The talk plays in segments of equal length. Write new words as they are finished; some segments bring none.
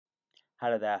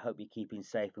Hello there, I hope you're keeping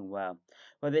safe and well.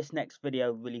 Well, this next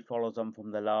video really follows on from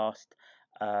the last,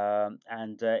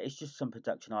 and it's just some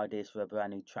production ideas for a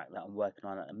brand new track that I'm working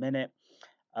on at the minute.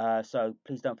 So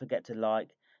please don't forget to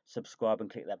like, subscribe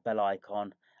and click that bell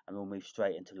icon, and we'll move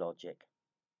straight into Logic.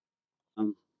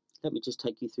 Let me just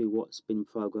take you through what's been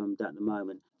programmed at the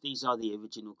moment. These are the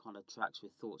original kind of tracks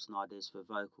with thoughts and ideas for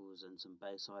vocals and some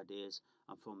bass ideas,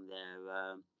 and from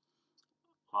there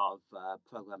I've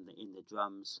programmed it in the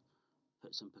drums,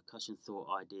 put some percussion thought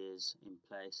ideas in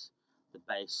place. The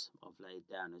bass I've laid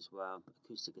down as well,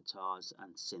 acoustic guitars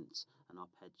and synths and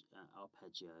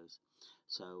arpeggios.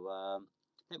 So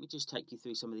let me just take you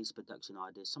through some of these production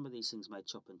ideas. Some of these things may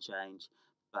chop and change,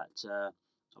 but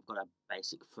I've got a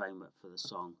basic framework for the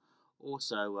song.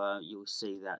 Also, you'll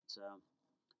see that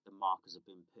the markers have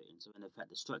been put in. So in effect,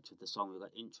 the structure of the song, we've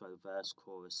got intro, verse,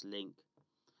 chorus, link,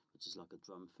 which is like a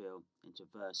drum fill, into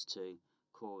verse 2,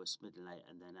 chorus, middle 8,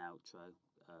 and then outro,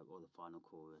 or the final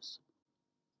chorus.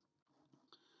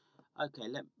 Okay,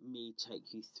 let me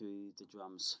take you through the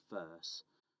drums first.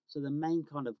 So the main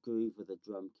kind of groove of the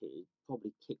drum kit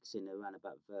probably kicks in around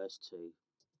about verse 2.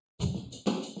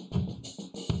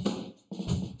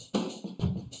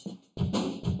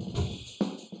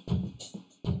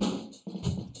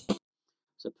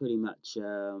 So pretty much,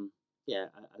 yeah,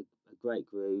 a great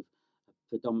groove.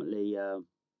 Predominantly,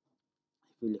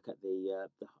 if we look at the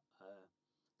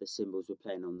cymbals we're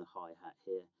playing on the hi-hat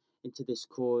here. Into this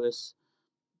chorus,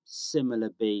 similar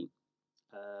beat.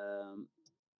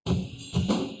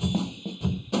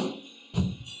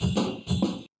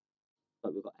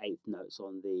 But we've got eighth notes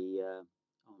on the,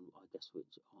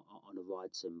 on a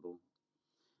ride cymbal.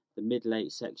 The middle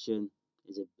 8 section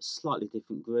is a slightly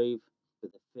different groove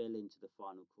with a fill into the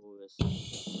final chorus.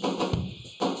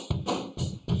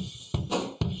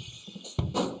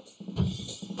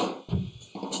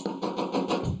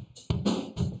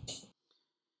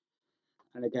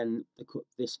 And again,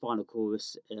 this final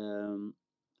chorus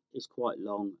is quite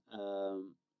long,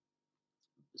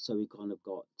 so we kind of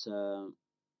got a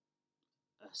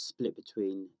split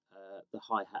between the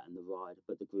hi-hat and the ride,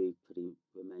 but the groove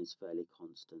remains fairly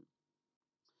constant.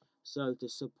 So to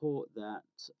support that,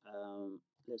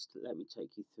 let me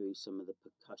take you through some of the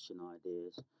percussion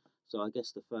ideas. So I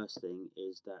guess the first thing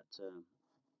is that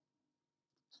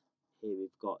here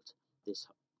we've got this.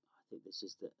 I think this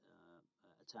is a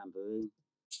tambourine.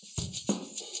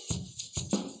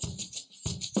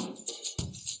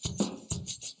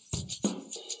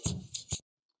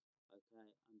 Okay,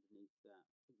 underneath that,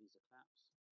 I think these are claps.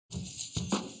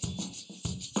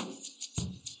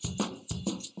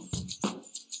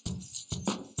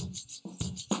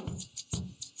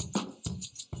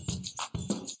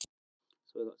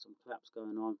 So we've got some claps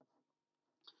going on,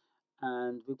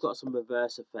 and we've got some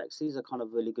reverse effects. These are kind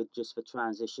of really good just for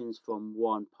transitions from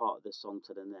one part of the song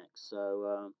to the next.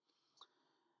 So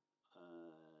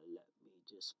let me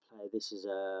just play. This is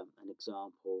an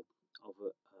example of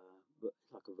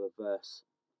like a reverse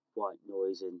white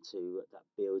noise into that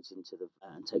builds into the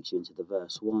and takes you into the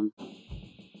verse 1.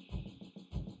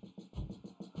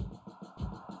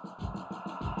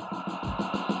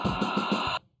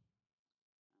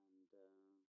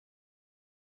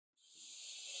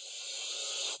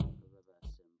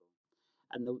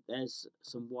 And there's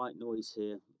some white noise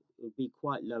here. It would be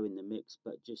quite low in the mix,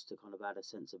 but just to kind of add a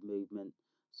sense of movement.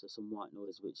 So some white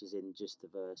noise which is in just the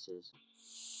verses.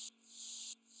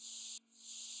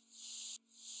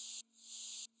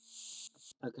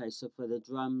 Okay, so for the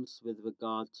drums, with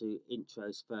regard to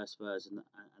intros, first verse and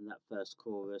that first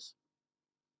chorus,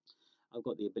 I've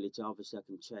got the ability, obviously I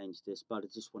can change this, but I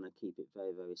just want to keep it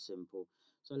very, very simple.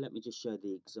 So let me just show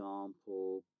the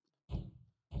example.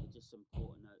 So just some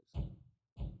quarter notes.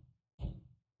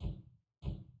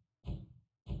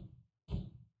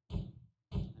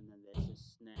 And then there's a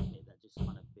snare hit that just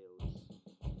kind of builds.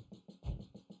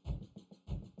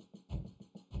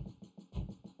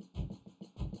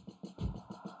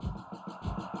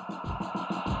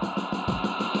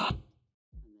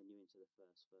 And then you're into the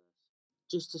first verse.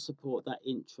 Just to support that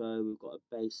intro, we've got a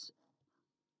bass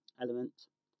element,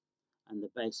 and the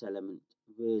bass element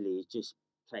really is just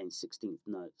playing 16th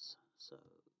notes. So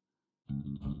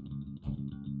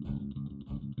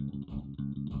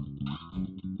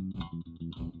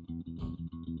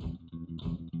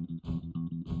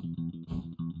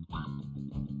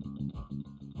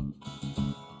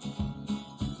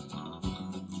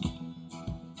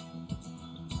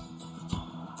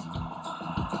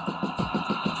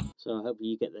So hopefully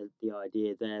you get the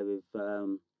idea there with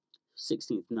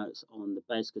 16th notes on the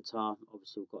bass guitar.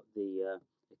 Obviously we've got the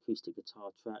acoustic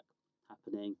guitar track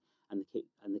happening, and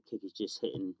the kick is just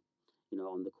hitting you know,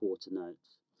 on the quarter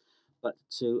notes. But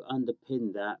to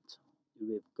underpin that,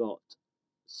 we've got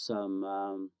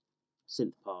some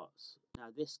synth parts. Now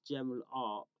this general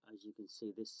arc, as you can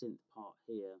see, this synth part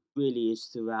here really is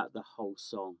throughout the whole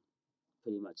song.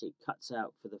 Pretty much it cuts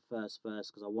out for the first verse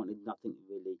because I wanted nothing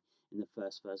really in the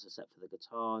first verse except for the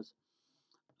guitars.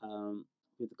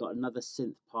 We've got another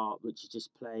synth part which is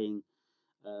just playing,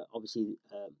 obviously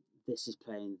this is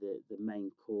playing the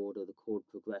main chord or the chord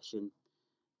progression.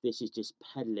 This is just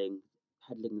pedaling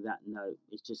that note.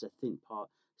 It's just a synth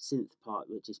part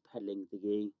which is pedaling the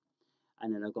E,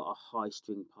 and then I've got a high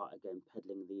string part again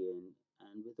pedaling the E,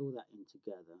 and with all that in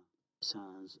together, it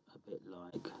sounds a bit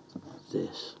like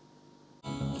this.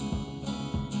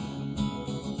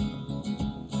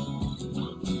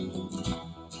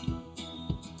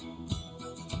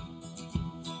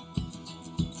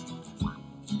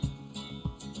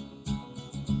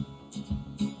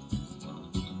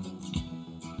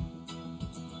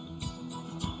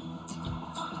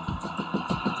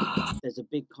 There's a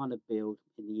big kind of build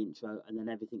in the intro, and then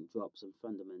everything drops, and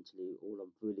fundamentally all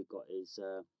I've really got is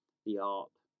the arp,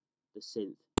 the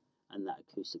synth, and that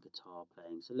acoustic guitar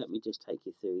playing. So let me just take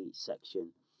you through each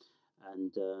section,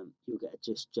 and you'll get a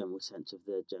just general sense of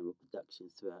the general production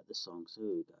throughout the song. So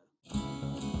here we go.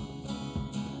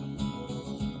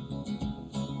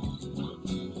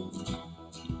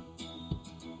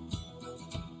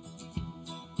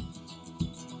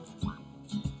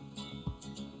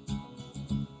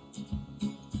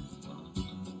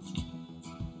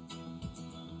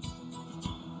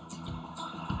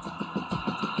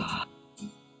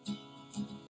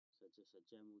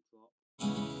 General drop.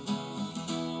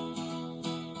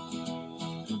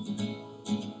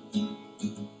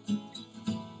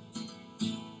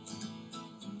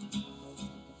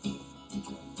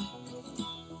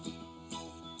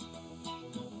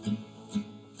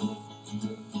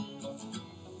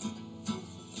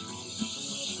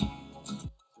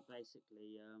 So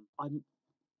basically,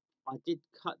 I did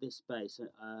cut this bass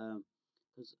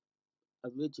because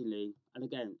originally, and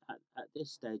again at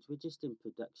this stage we're just in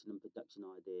production and production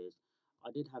ideas.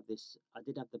 I did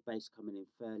have the bass coming in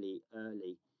fairly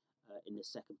early in the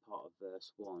second part of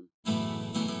verse 1.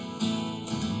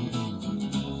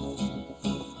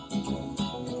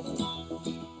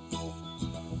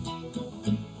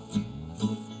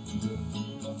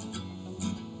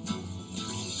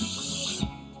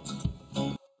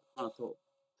 I thought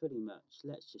pretty much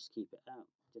let's just keep it out,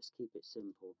 just keep it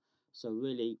simple. So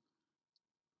really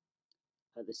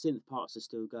the synth parts are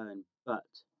still going,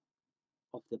 but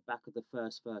off the back of the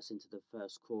first verse into the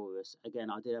first chorus, again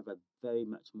I did have a very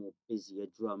much more busier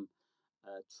drum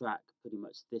track, pretty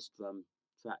much this drum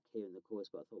track here in the chorus,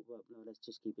 but I thought, well, no, let's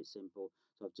just keep it simple.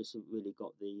 So I've just really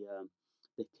got the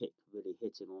kick really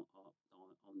hitting on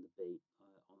the beat,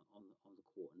 on the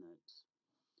quarter notes.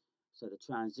 So the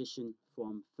transition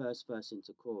from first verse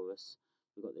into chorus,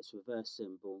 we've got this reverse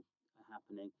cymbal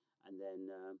happening, and then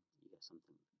you get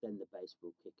something, then the bass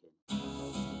will kick in.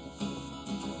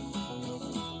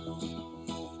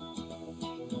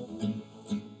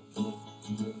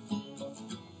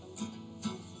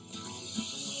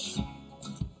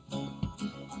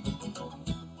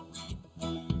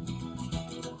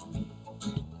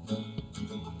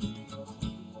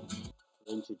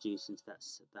 Introducing to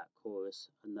that chorus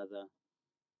another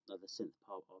synth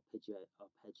part,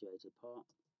 arpeggiated part.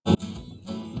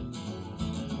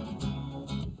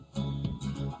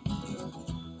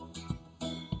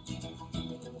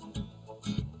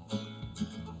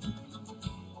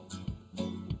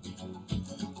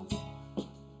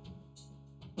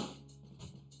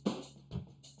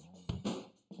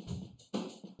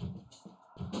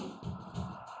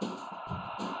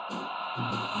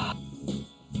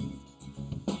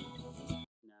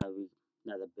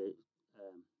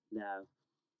 Now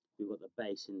we've got the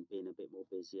bass in being a bit more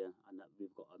busier, and that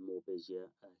we've got a more busier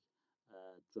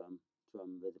drum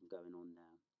rhythm going on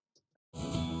now.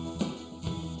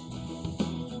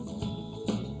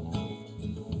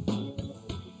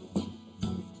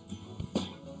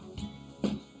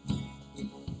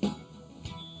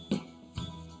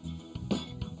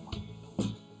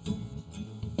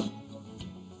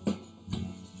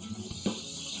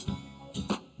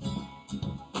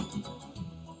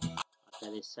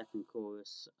 This second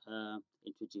chorus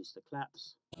introduce the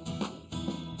claps.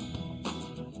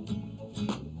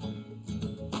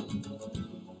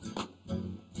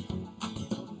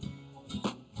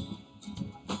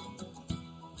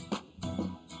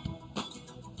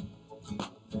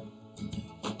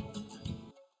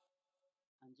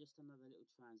 And just another little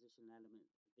transition element.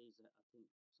 These are, I think,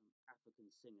 some African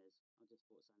singers. I just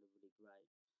thought it sounded really great.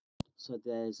 So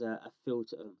there's a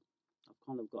filter.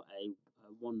 kind of got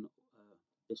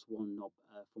this one knob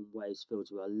from Waves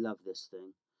Filter. I love this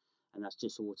thing, and that's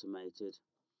just automated,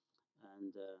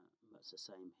 and that's the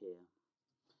same here.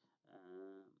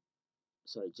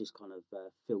 So it just kind of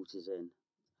filters in,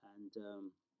 and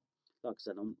like I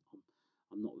said, I'm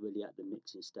not really at the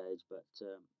mixing stage, but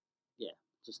yeah,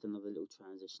 just another little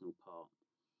transitional part.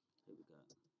 Here we go.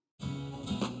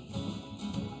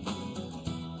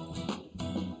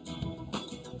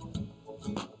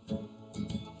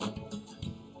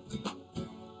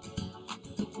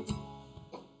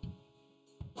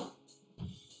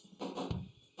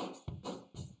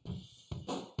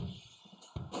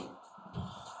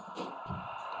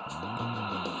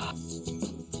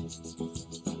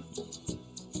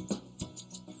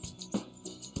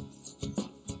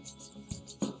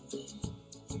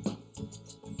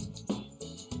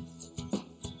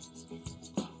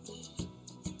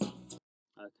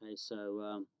 Okay,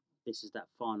 so this is that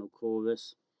final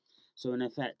chorus. So in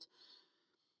effect,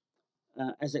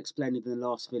 as explained in the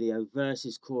last video,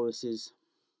 verses, choruses,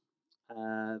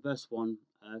 verse 1,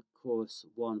 chorus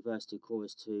 1, verse 2,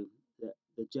 chorus 2.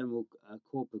 The general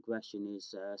chord progression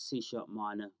is C sharp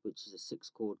minor, which is a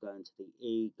 6th chord going to the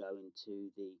E, going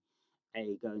to the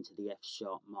A, going to the F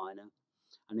sharp minor.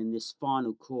 And in this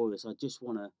final chorus, I just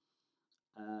want to,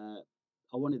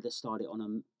 I wanted to start it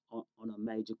on a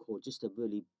major chord, just to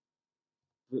really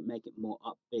make it more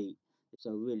upbeat.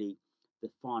 So really, the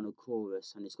final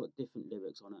chorus, and it's got different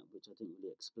lyrics on it, which I didn't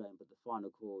really explain, but the final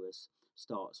chorus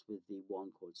starts with the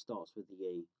 1 chord, starts with the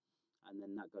E, and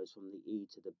then that goes from the E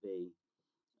to the B,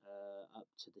 up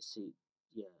to the C,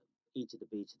 yeah, E to the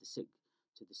B to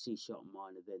the C sharp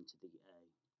minor, then to the A.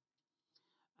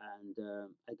 And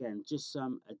again, just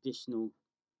some additional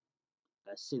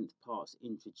synth parts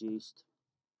introduced,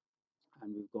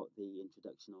 and we've got the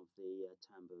introduction of the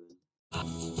tambourine.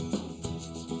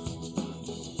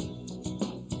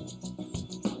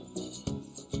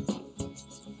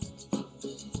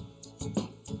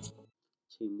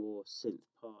 Two more synth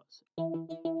parts.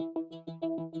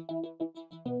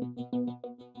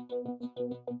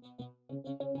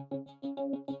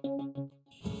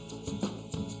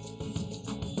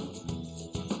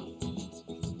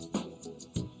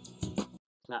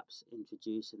 Claps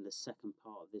introduced in the second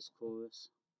part of this chorus.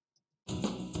 And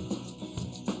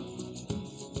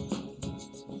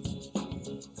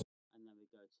then we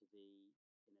go to the,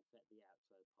 in effect, the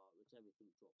outro part, which everything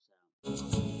drops out.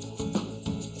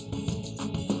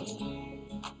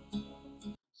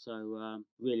 So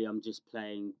really, I'm just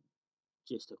playing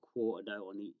just a quarter note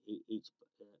on each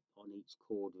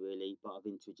chord, really. But I've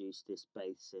introduced this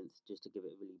bass synth just to give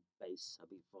it a really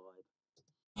bass-subby vibe.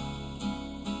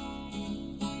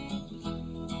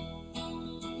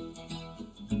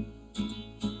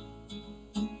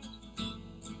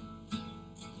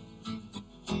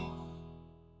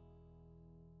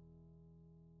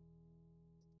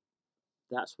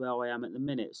 That's where I am at the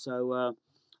minute. So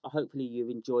hopefully you've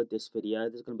enjoyed this video.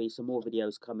 There's going to be some more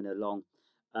videos coming along.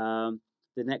 The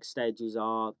next stages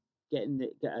are getting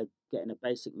a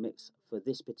basic mix for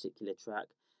this particular track,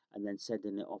 and then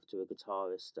sending it off to a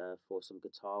guitarist for some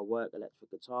guitar work,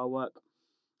 electric guitar work.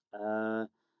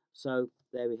 So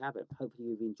there we have it. Hopefully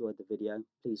you've enjoyed the video.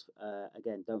 Please,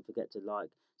 again, don't forget to like,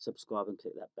 subscribe, and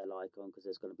click that bell icon, because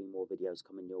there's going to be more videos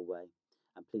coming your way.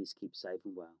 And please keep safe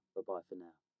and well. Bye-bye for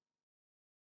now.